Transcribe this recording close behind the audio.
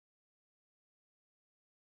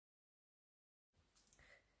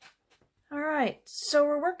All right, so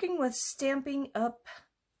we're working with Stampin' Up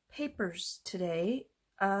Papers today.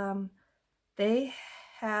 They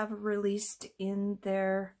have released in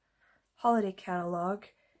their holiday catalog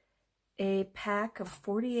a pack of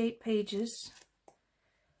 48 pages,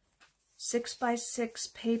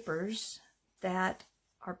 6x6 papers that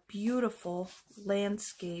are beautiful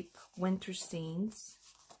landscape winter scenes.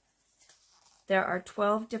 There are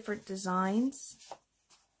 12 different designs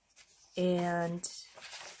and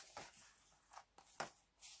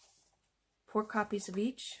 4 copies of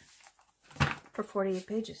each for 48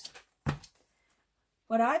 pages.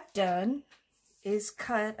 What I've done is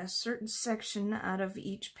cut a certain section out of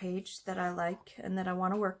each page that I like and that I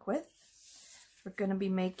want to work with. We're going to be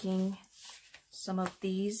making some of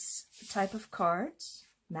these type of cards,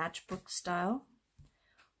 matchbook style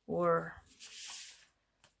or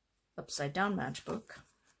upside down matchbook.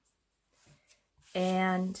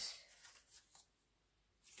 And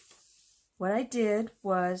what I did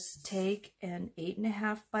was take an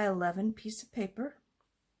 8.5 by 11 piece of paper,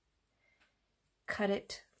 cut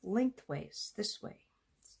it lengthways this way,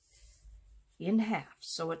 in half.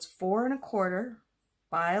 So it's 4 1/4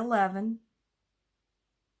 by 11.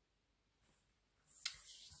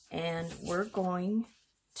 And we're going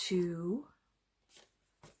to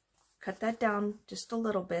cut that down just a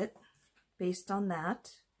little bit based on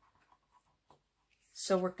that.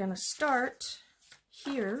 So we're going to start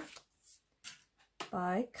here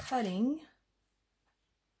by cutting.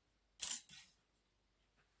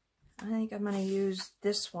 I think I'm going to use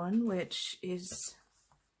this one, which is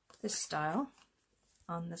this style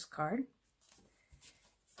on this card.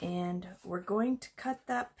 And we're going to cut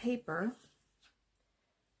that paper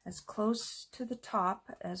as close to the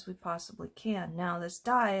top as we possibly can. Now this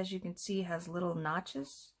die, as you can see, has little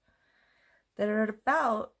notches that are at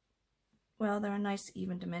about, well, they're a nice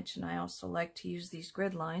even dimension. I also like to use these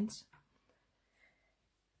grid lines.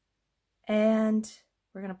 And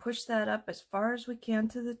we're going to push that up as far as we can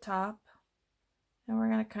to the top, and we're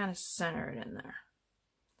going to kind of center it in there.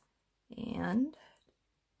 And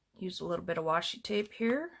use a little bit of washi tape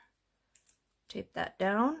here. Tape that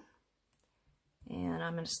down. And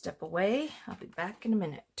I'm going to step away. I'll be back in a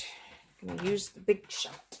minute. I'm going to use the big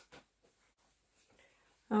shot.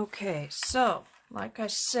 Okay, so like I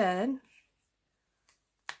said,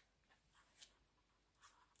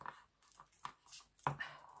 a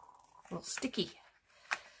little sticky.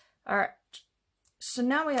 All right, so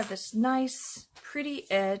now we have this nice, pretty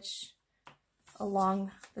edge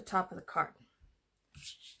along the top of the card.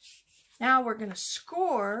 Now we're going to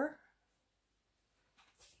score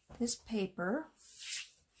this paper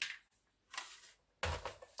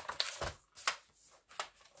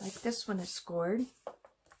like this one is scored.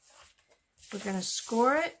 We're going to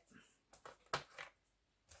score it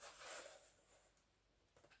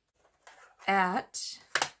at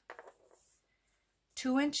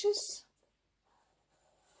 2 inches.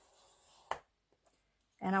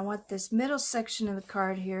 And I want this middle section of the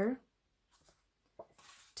card here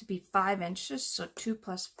to be 5 inches. So 2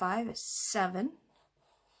 plus 5 is 7.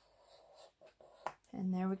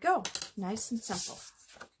 And there we go. Nice and simple.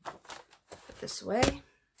 Put this away.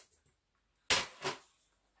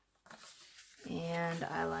 And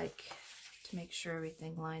I like to make sure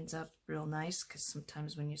everything lines up real nice, because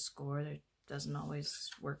sometimes when you score, it doesn't always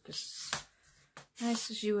work as nice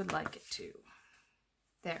as you would like it to.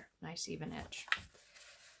 There, nice even edge.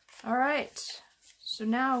 All right, so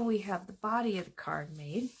now we have the body of the card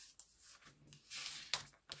made.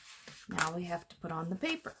 Now we have to put on the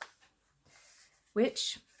paper,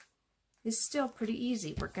 which is still pretty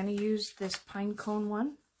easy. We're going to use this pine cone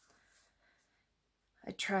one.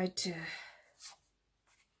 I tried to,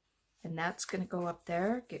 and that's going to go up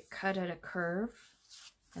there, get cut at a curve,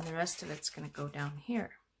 and the rest of it's going to go down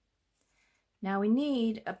here. Now we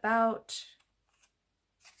need about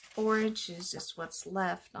 4 inches is what's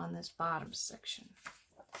left on this bottom section.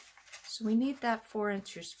 So we need that 4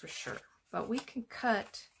 inches for sure, but we can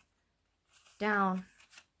cut down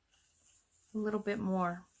a little bit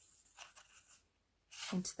more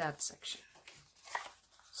into that section.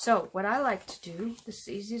 So what I like to do, this is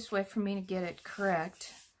the easiest way for me to get it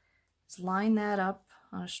correct, is line that up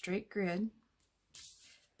on a straight grid.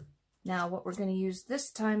 Now what we're going to use this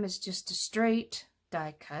time is just a straight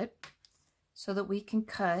die cut so that we can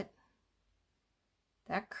cut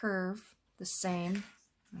that curve the same,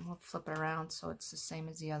 and we'll flip it around so it's the same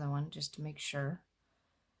as the other one just to make sure.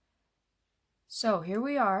 So here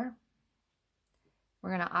we are.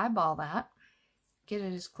 We're going to eyeball that, get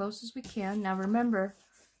it as close as we can. Now remember,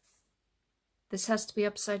 this has to be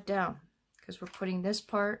upside down because we're putting this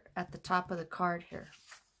part at the top of the card here.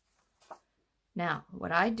 Now,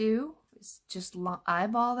 what I do is just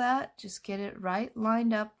eyeball that. Just get it right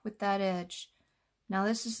lined up with that edge. Now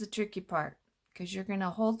this is the tricky part, because you're going to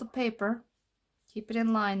hold the paper, keep it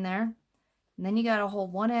in line there, and then you got to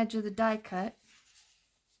hold one edge of the die cut.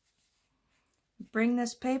 Bring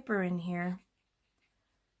this paper in here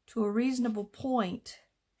to a reasonable point.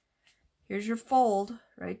 Here's your fold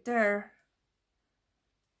right there.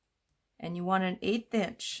 And you want an 1/8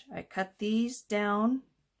 inch. I cut these down,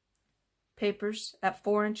 papers, at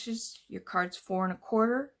 4 inches. Your card's 4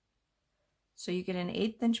 1/4. So you get an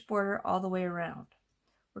 1/8 inch border all the way around.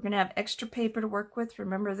 We're going to have extra paper to work with.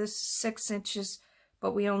 Remember, this is 6 inches,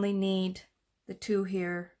 but we only need the 2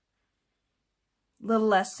 here. A little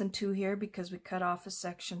less than 2 here because we cut off a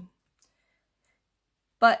section.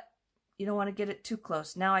 But you don't want to get it too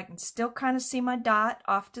close. Now I can still kind of see my dot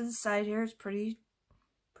off to the side here. It's pretty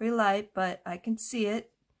light, but I can see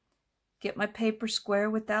it. Get my paper square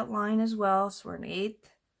with that line as well. So we're an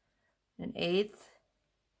 1/8.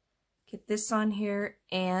 Get this on here,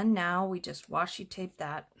 and now we just washi tape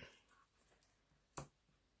that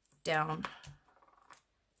down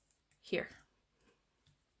here.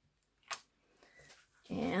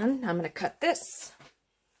 And I'm going to cut this.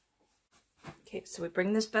 Okay, so we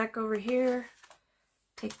bring this back over here,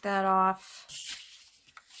 take that off,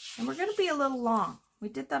 and we're going to be a little long. We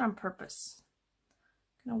did that on purpose.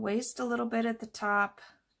 I'm going to waste a little bit at the top,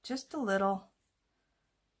 just a little,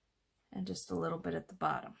 and just a little bit at the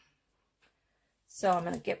bottom. So I'm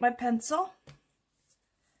going to get my pencil.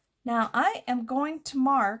 Now I am going to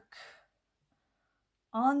mark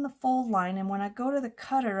on the fold line, and when I go to the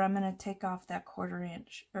cutter, I'm going to take off that 1/4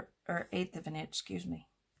 inch, or 1/8 of an inch, excuse me.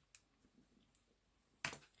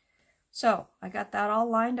 So I got that all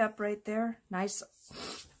lined up right there, nice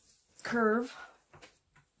curve.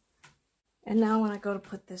 And now when I go to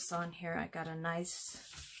put this on here, I got a nice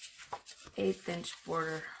 1/8 inch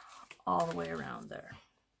border all the way around there.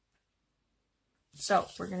 So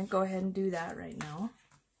we're going to go ahead and do that right now.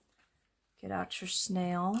 Get out your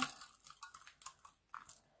snail.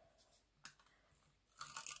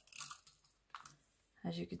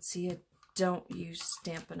 As you can see, I don't use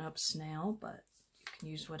Stampin' Up snail, but you can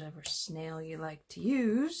use whatever snail you like to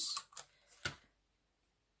use.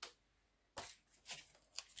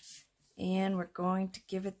 And we're going to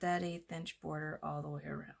give it that 1/8 inch border all the way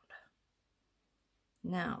around.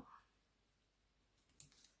 Now,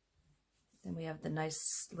 then we have the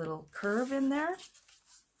nice little curve in there.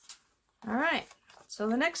 All right, so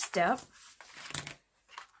the next step,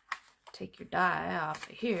 take your die off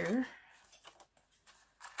of here.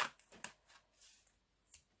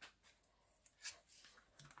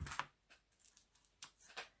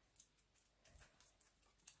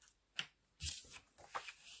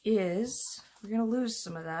 Is we're going to lose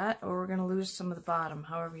some of that, or we're going to lose some of the bottom,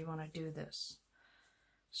 however you want to do this.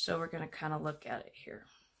 So we're going to kind of look at it here.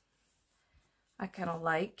 I kind of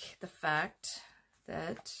like the fact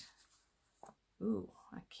that, ooh,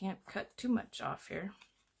 I can't cut too much off here.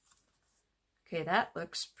 Okay, that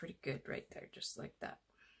looks pretty good right there, just like that.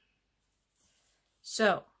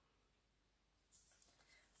 So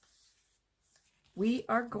we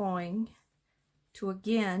are going to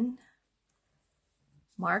again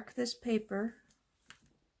mark this paper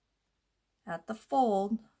at the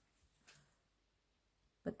fold,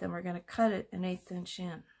 but then we're going to cut it an 1/8 inch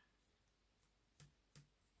in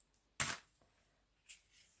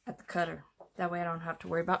at the cutter. That way I don't have to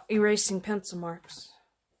worry about erasing pencil marks.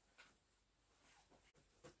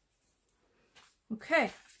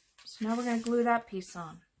 Okay, so now we're going to glue that piece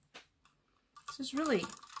on. This is really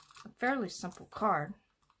a fairly simple card.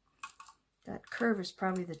 That curve is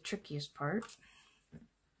probably the trickiest part.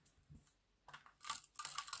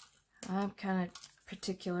 I'm kind of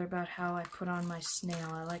particular about how I put on my snail.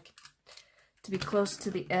 I like it to be close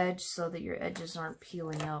to the edge so that your edges aren't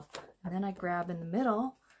peeling up. And then I grab in the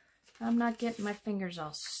middle. I'm not getting my fingers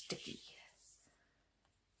all sticky.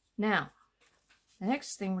 Now, the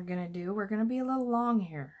next thing we're going to do, we're going to be a little long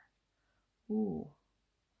here. Ooh.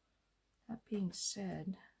 That being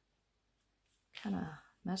said, kind of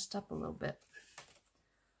messed up a little bit.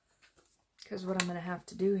 Because what I'm going to have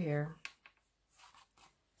to do here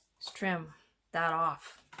is trim that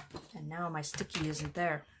off. And now my sticky isn't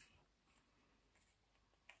there.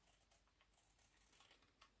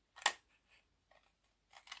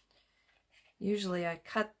 Usually I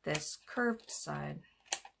cut this curved side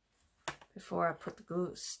before I put the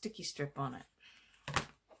glue sticky strip on it.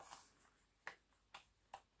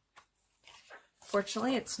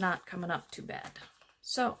 Fortunately, it's not coming up too bad.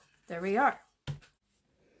 So, there we are.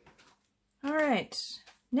 Alright,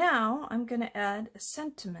 now I'm going to add a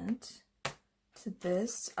sentiment to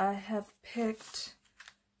this. I have picked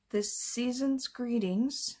this season's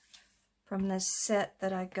greetings from this set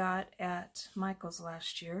that I got at Michael's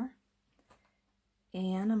last year.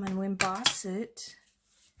 And I'm going to emboss it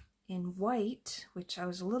in white, which I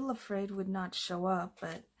was a little afraid would not show up,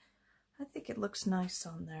 but I think it looks nice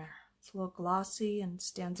on there. It's a little glossy and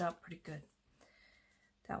stands out pretty good.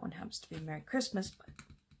 That one happens to be Merry Christmas, but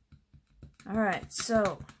alright,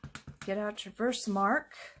 so get out your Versamark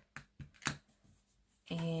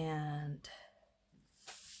and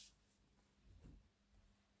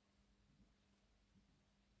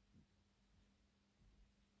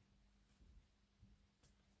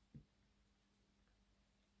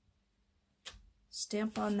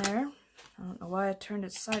stamp on there. I don't know why I turned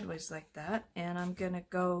it sideways like that. And I'm going to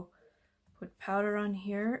go put powder on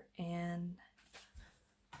here and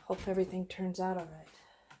hope everything turns out all right.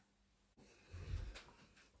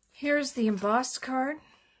 Here's the embossed card.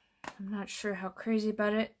 I'm not sure how crazy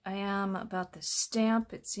about it I am about the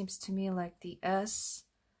stamp. It seems to me like the S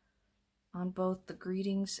on both the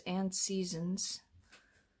greetings and seasons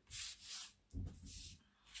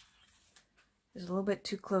is a little bit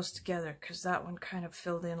too close together, because that one kind of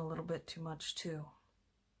filled in a little bit too much too.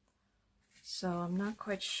 So I'm not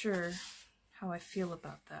quite sure how I feel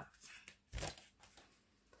about that.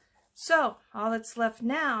 So all that's left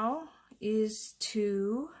now is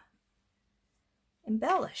to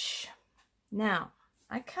embellish. Now,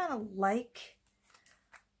 I kind of like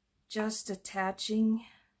just attaching.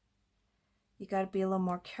 You got to be a little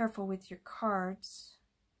more careful with your cards.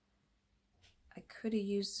 I could have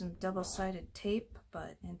used some double-sided tape,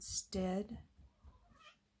 but instead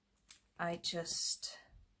I just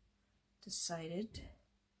decided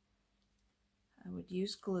I would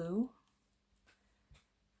use glue.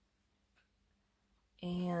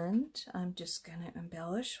 And I'm just going to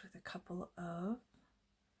embellish with a couple of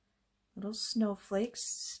little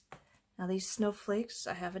snowflakes. Now these snowflakes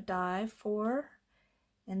I have a die for,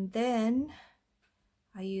 and then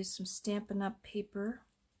I use some Stampin' Up paper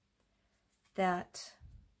that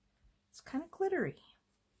it's kind of glittery. It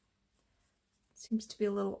seems to be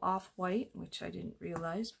a little off-white, which I didn't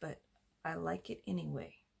realize, but I like it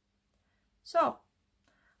anyway. So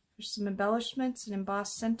there's some embellishments and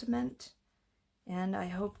embossed sentiment, and I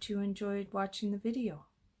hoped you enjoyed watching the video.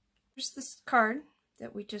 Here's this card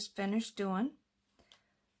that we just finished doing.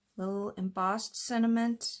 Little embossed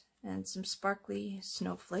sentiment and some sparkly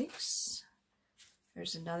snowflakes.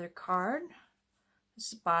 There's another card. This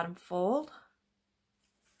is the bottom fold.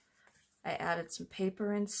 I added some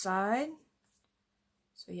paper inside,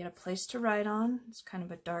 so you had a place to write on. It's kind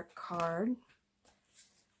of a dark card.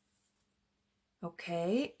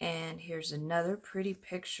 Okay, and here's another pretty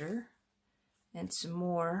picture and some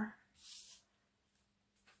more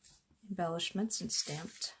embellishments and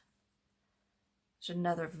stamped. There's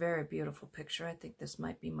another very beautiful picture. I think this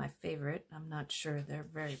might be my favorite. I'm not sure. They're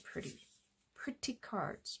very pretty. Pretty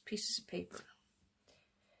cards, pieces of paper.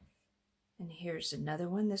 And here's another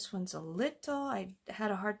one. This one's a little, I had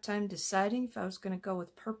a hard time deciding if I was going to go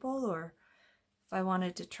with purple or if I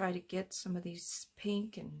wanted to try to get some of these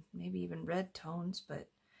pink and maybe even red tones, but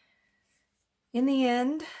in the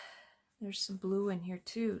end, there's some blue in here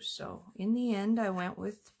too. So in the end, I went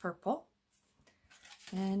with purple.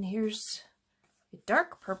 And here's a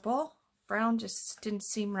dark purple. Brown just didn't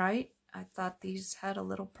seem right. I thought these had a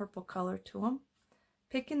little purple color to them.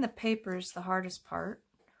 Picking the paper is the hardest part.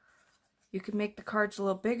 You can make the cards a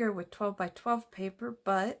little bigger with 12 by 12 paper,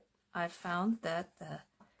 but I found that the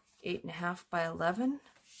 8.5 by 11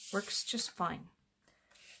 works just fine.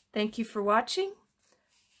 Thank you for watching.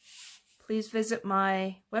 Please visit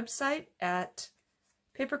my website at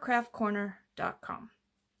papercraftcorner.com.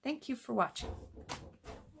 Thank you for watching.